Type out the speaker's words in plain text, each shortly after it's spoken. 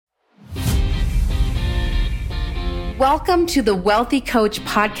Welcome to the Wealthy Coach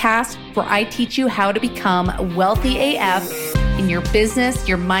podcast, where I teach you how to become wealthy AF in your business,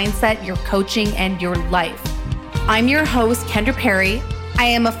 your mindset, your coaching, and your life. I'm your host, Kendra Perry. I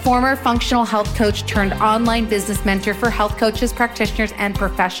am a former functional health coach turned online business mentor for health coaches, practitioners, and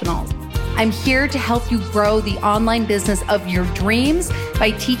professionals. I'm here to help you grow the online business of your dreams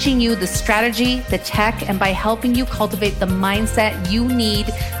by teaching you the strategy, the tech, and by helping you cultivate the mindset you need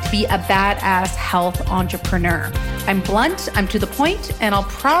to be a badass health entrepreneur. I'm blunt, I'm to the point, and I'll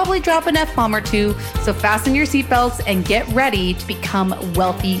probably drop an F-bomb or two, so fasten your seatbelts and get ready to become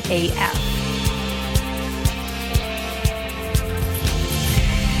wealthy AF.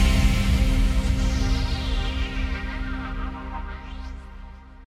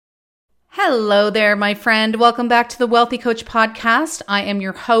 Hello there, my friend. Welcome back to the Wealthy Coach podcast. I am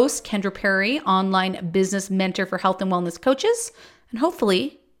your host, Kendra Perry, online business mentor for health and wellness coaches, and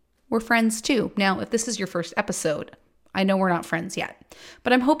hopefully we're friends too. Now, if this is your first episode, I know we're not friends yet,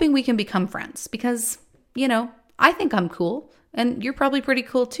 but I'm hoping we can become friends because, I think I'm cool and you're probably pretty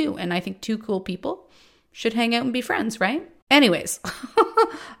cool too. And I think two cool people should hang out and be friends, right? Anyways,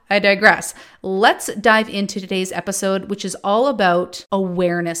 I digress. Let's dive into today's episode, which is all about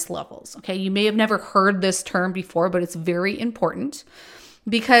awareness levels. Okay, you may have never heard this term before, but it's very important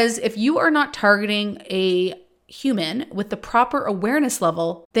because if you are not targeting a human with the proper awareness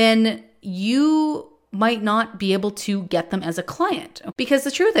level, then you might not be able to get them as a client. Because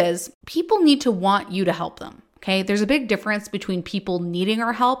the truth is, people need to want you to help them. Okay, there's a big difference between people needing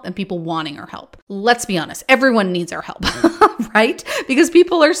our help and people wanting our help. Let's be honest, everyone needs our help, right? Because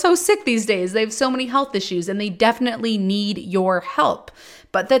people are so sick these days. They have so many health issues and they definitely need your help.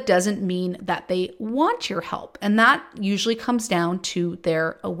 But that doesn't mean that they want your help. And that usually comes down to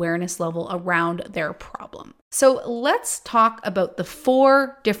their awareness level around their problem. So let's talk about the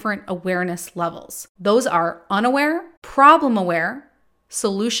 4 different awareness levels. Those are unaware, problem aware,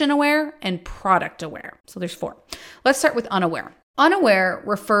 solution aware, and product aware. So there's 4. Let's start with unaware. Unaware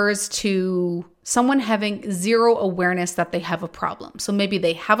refers to someone having zero awareness that they have a problem. So maybe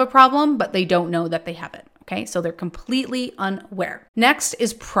they have a problem, but they don't know that they have it. Okay, so they're completely unaware. Next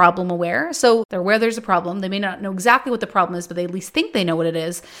is problem aware. So they're aware there's a problem. They may not know exactly what the problem is, but they at least think they know what it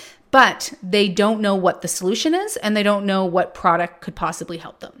is, but they don't know what the solution is and they don't know what product could possibly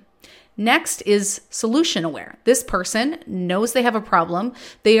help them. Next is solution aware. This person knows they have a problem.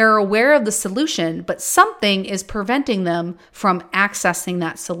 They are aware of the solution, but something is preventing them from accessing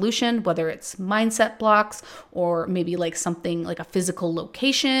that solution, whether it's mindset blocks or maybe like something like a physical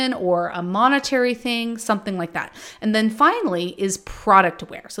location or a monetary thing, something like that. And then finally is product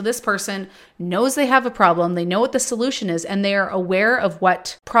aware. So this person knows they have a problem. They know what the solution is, and they are aware of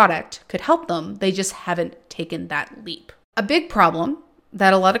what product could help them. They just haven't taken that leap. A big problem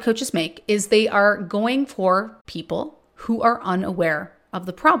that a lot of coaches make is they are going for people who are unaware of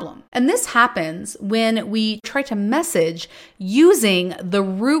the problem. And this happens when we try to message using the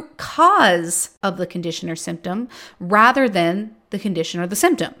root cause of the condition or symptom rather than the condition or the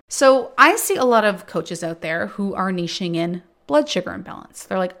symptom. So I see a lot of coaches out there who are niching in blood sugar imbalance.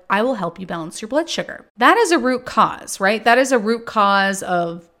 They're like, I will help you balance your blood sugar. That is a root cause, right? That is a root cause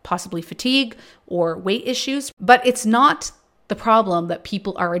of possibly fatigue or weight issues, but it's not the problem that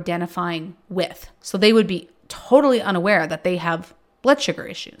people are identifying with. So they would be totally unaware that they have blood sugar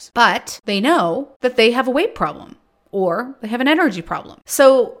issues, but they know that they have a weight problem or they have an energy problem.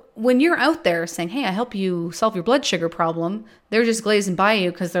 So when you're out there saying, hey, I help you solve your blood sugar problem, they're just glazing by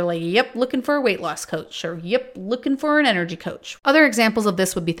you because they're like, yep, looking for a weight loss coach, or yep, looking for an energy coach. Other examples of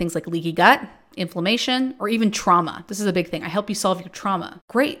this would be things like leaky gut, inflammation, or even trauma. This is a big thing. I help you solve your trauma.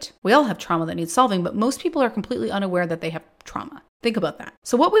 Great. We all have trauma that needs solving, but most people are completely unaware that they have trauma. Think about that.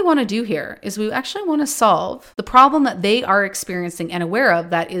 So what we want to do here is we actually want to solve the problem that they are experiencing and aware of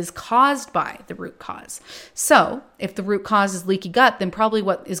that is caused by the root cause. So if the root cause is leaky gut, then probably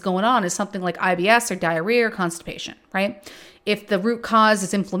what is going on is something like IBS or diarrhea or constipation, right? If the root cause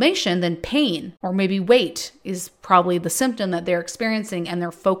is inflammation, then pain or maybe weight is probably the symptom that they're experiencing and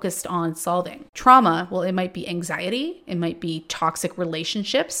they're focused on solving. Trauma, well, it might be anxiety, it might be toxic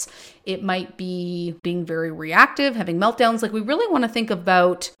relationships, it might be being very reactive, having meltdowns. Like we really want to think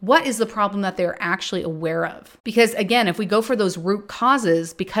about what is the problem that they're actually aware of. Because again, if we go for those root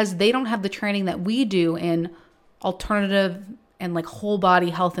causes, because they don't have the training that we do in alternative and like whole body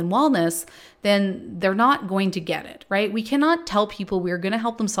health and wellness, then they're not going to get it, right? We cannot tell people we're going to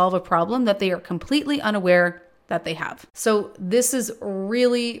help them solve a problem that they are completely unaware that they have. So this is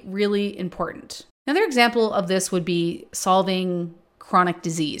really, really important. Another example of this would be solving chronic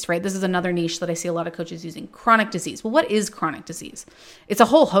disease, right? This is another niche that I see a lot of coaches using, chronic disease. Well, what is chronic disease? It's a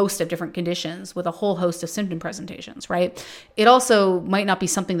whole host of different conditions with a whole host of symptom presentations, right? It also might not be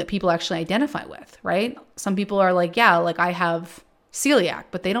something that people actually identify with, right? Some people are like, yeah, like I have celiac,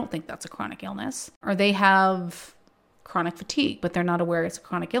 but they don't think that's a chronic illness. Or they have chronic fatigue, but they're not aware it's a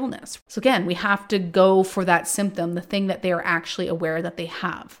chronic illness. So again, we have to go for that symptom, the thing that they are actually aware that they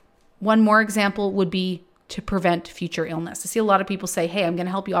have. One more example would be to prevent future illness. I see a lot of people say, hey, I'm going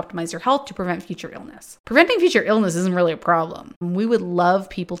to help you optimize your health to prevent future illness. Preventing future illness isn't really a problem. We would love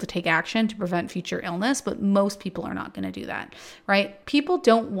people to take action to prevent future illness, but most people are not going to do that, right? People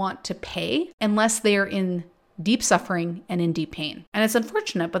don't want to pay unless they are in deep suffering and in deep pain. And it's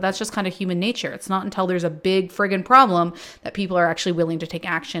unfortunate, but that's just kind of human nature. It's not until there's a big friggin' problem that people are actually willing to take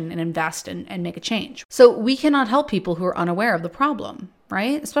action and invest and make a change. So we cannot help people who are unaware of the problem,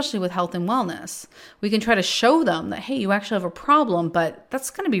 right? Especially with health and wellness. We can try to show them that, hey, you actually have a problem, but that's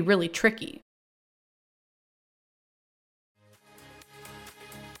going to be really tricky.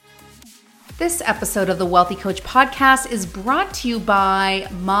 This episode of the Wealthy Coach Podcast is brought to you by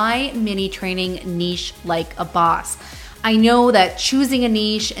my mini training, Niche Like a Boss. I know that choosing a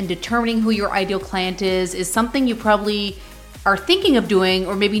niche and determining who your ideal client is something you probably are thinking of doing,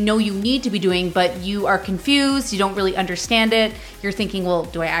 or maybe know you need to be doing, but you are confused, you don't really understand it. You're thinking, well,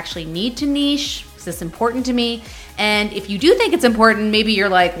 do I actually need to niche? Is this important to me? And if you do think it's important, maybe you're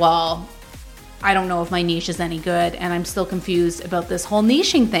like, well, I don't know if my niche is any good, and I'm still confused about this whole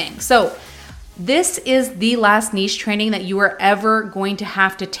niching thing. So this is the last niche training that you are ever going to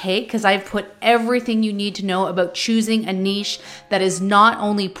have to take, because I've put everything you need to know about choosing a niche that is not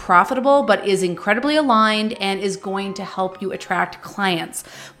only profitable, but is incredibly aligned and is going to help you attract clients.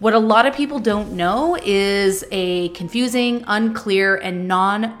 What a lot of people don't know is a confusing, unclear, and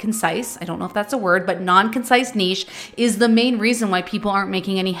non-concise, I don't know if that's a word, but non-concise niche is the main reason why people aren't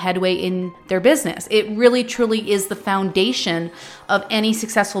making any headway in their business. It really, truly is the foundation of any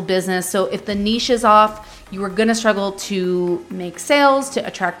successful business. So if the niche is off, you are going to struggle to make sales, to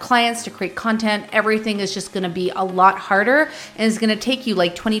attract clients, to create content. Everything is just going to be a lot harder, and it's going to take you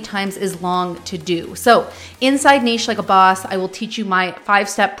like 20 times as long to do. So inside Niche Like a Boss, I will teach you my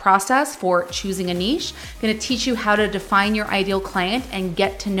 5-step process for choosing a niche. I'm going to teach you how to define your ideal client and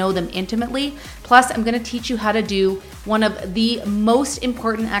get to know them intimately. Plus, I'm going to teach you how to do one of the most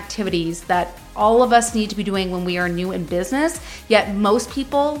important activities that all of us need to be doing when we are new in business, yet most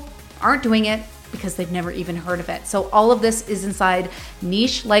people aren't doing it because they've never even heard of it. So all of this is inside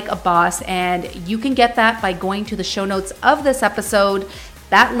Niche Like a Boss, and you can get that by going to the show notes of this episode.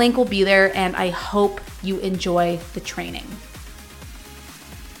 That link will be there, and I hope you enjoy the training.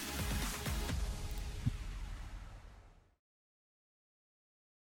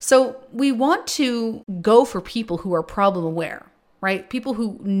 So we want to go for people who are problem aware, right? People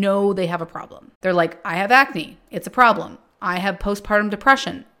who know they have a problem. They're like, I have acne, it's a problem. I have postpartum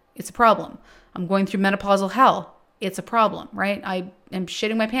depression, it's a problem. I'm going through menopausal hell, it's a problem, right? I am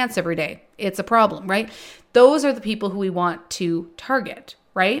shitting my pants every day, it's a problem, right? Those are the people who we want to target,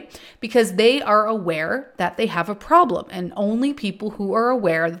 right? Because they are aware that they have a problem, and only people who are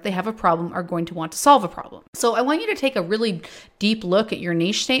aware that they have a problem are going to want to solve a problem. So I want you to take a really deep look at your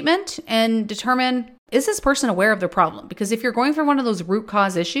niche statement and determine, is this person aware of their problem? Because if you're going for one of those root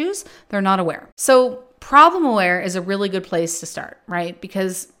cause issues, they're not aware. So problem aware is a really good place to start, right?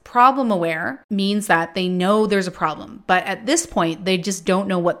 Because problem aware means that they know there's a problem, but at this point, they just don't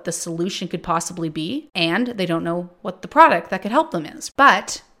know what the solution could possibly be, and they don't know what the product that could help them is.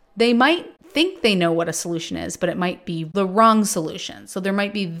 But they might think they know what a solution is, but it might be the wrong solution. So there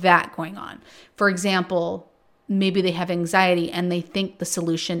might be that going on. For example, maybe they have anxiety and they think the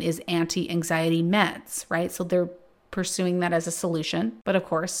solution is anti-anxiety meds, right? So they're pursuing that as a solution, but of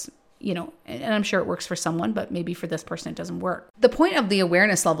course, you know, and I'm sure it works for someone, but maybe for this person, it doesn't work. The point of the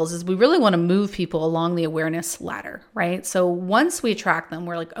awareness levels is we really want to move people along the awareness ladder, right? So once we attract them,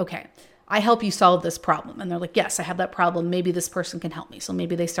 we're like, okay, I help you solve this problem. And they're like, yes, I have that problem. Maybe this person can help me. So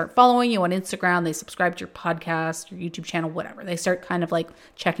maybe they start following you on Instagram. They subscribe to your podcast, your YouTube channel, whatever. They start kind of like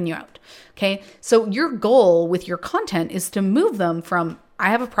checking you out. Okay. So your goal with your content is to move them from I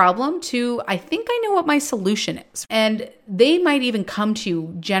have a problem to I think I know what my solution is. And they might even come to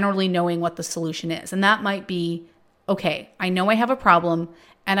you generally knowing what the solution is. And that might be, okay, I know I have a problem,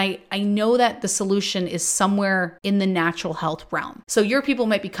 and I know that the solution is somewhere in the natural health realm. So your people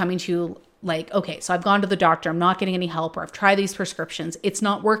might be coming to you like, okay, so I've gone to the doctor, I'm not getting any help, or I've tried these prescriptions, it's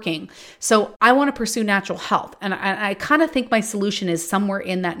not working. So I want to pursue natural health. And I kind of think my solution is somewhere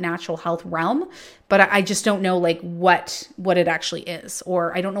in that natural health realm, but I just don't know like what it actually is,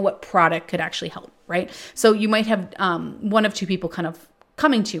 or I don't know what product could actually help, right? So you might have one of two people kind of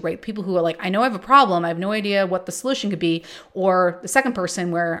coming to, right? People who are like, I know I have a problem. I have no idea what the solution could be. Or the second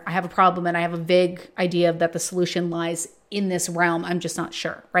person where I have a problem and I have a vague idea that the solution lies in this realm. I'm just not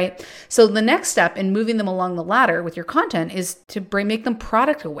sure, right? So the next step in moving them along the ladder with your content is to make them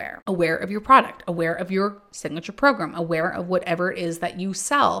product aware of your product, aware of your signature program, aware of whatever it is that you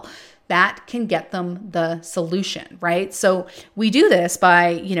sell. That can get them the solution, right? So we do this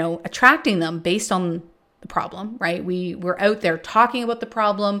by, attracting them based on the problem, right? We're out there talking about the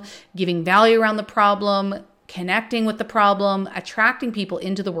problem, giving value around the problem, connecting with the problem, attracting people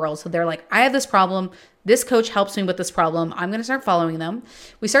into the world. So they're like, I have this problem. This coach helps me with this problem. I'm going to start following them.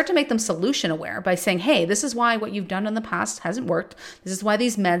 We start to make them solution aware by saying, hey, this is why what you've done in the past hasn't worked. This is why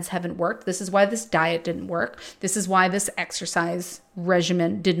these meds haven't worked. This is why this diet didn't work. This is why this exercise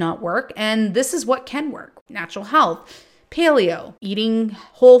regimen did not work. And this is what can work. Natural health, paleo, eating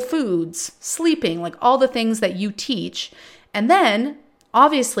whole foods, sleeping, like all the things that you teach. And then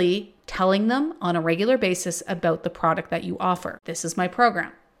obviously telling them on a regular basis about the product that you offer. This is my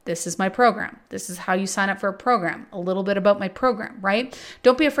program. This is my program. This is how you sign up for a program. A little bit about my program, right?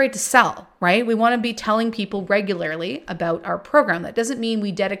 Don't be afraid to sell, right? We want to be telling people regularly about our program. That doesn't mean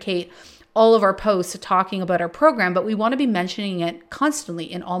we dedicate all of our posts to talking about our program, but we want to be mentioning it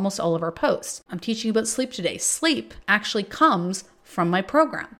constantly in almost all of our posts. I'm teaching about sleep today. Sleep actually comes from my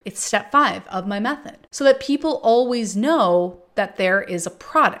program. It's step 5 of my method, so that people always know that there is a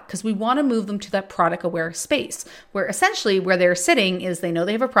product, because we want to move them to that product aware space where essentially where they're sitting is they know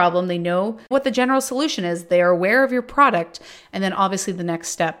they have a problem. They know what the general solution is. They are aware of your product. And then obviously the next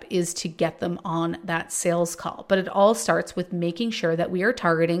step is to get them on that sales call. But it all starts with making sure that we are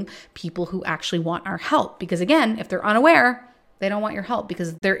targeting people who actually want our help. Because again, if they're unaware, they don't want your help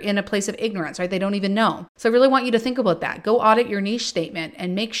because they're in a place of ignorance, right? They don't even know. So I really want you to think about that. Go audit your niche statement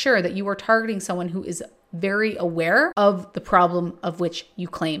and make sure that you are targeting someone who is very aware of the problem of which you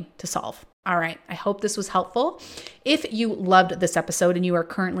claim to solve. All right. I hope this was helpful. If you loved this episode and you are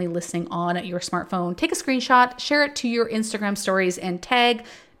currently listening on your smartphone, take a screenshot, share it to your Instagram stories, and tag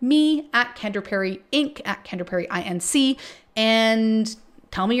me at Kendra Perry Inc. at Kendra Perry INC, and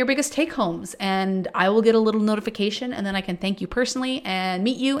tell me your biggest take homes, and I will get a little notification, and then I can thank you personally and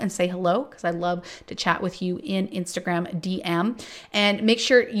meet you and say hello, because I love to chat with you in Instagram DM. And make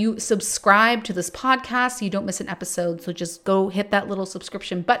sure you subscribe to this podcast so you don't miss an episode. So just go hit that little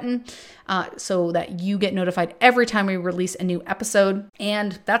subscription button so that you get notified every time we release a new episode.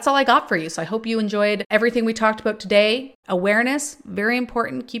 And that's all I got for you. So I hope you enjoyed everything we talked about today. Awareness, very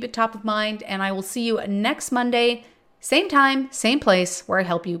important. Keep it top of mind. And I will see you next Monday. Same time, same place, where I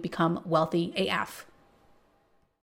help you become wealthy AF.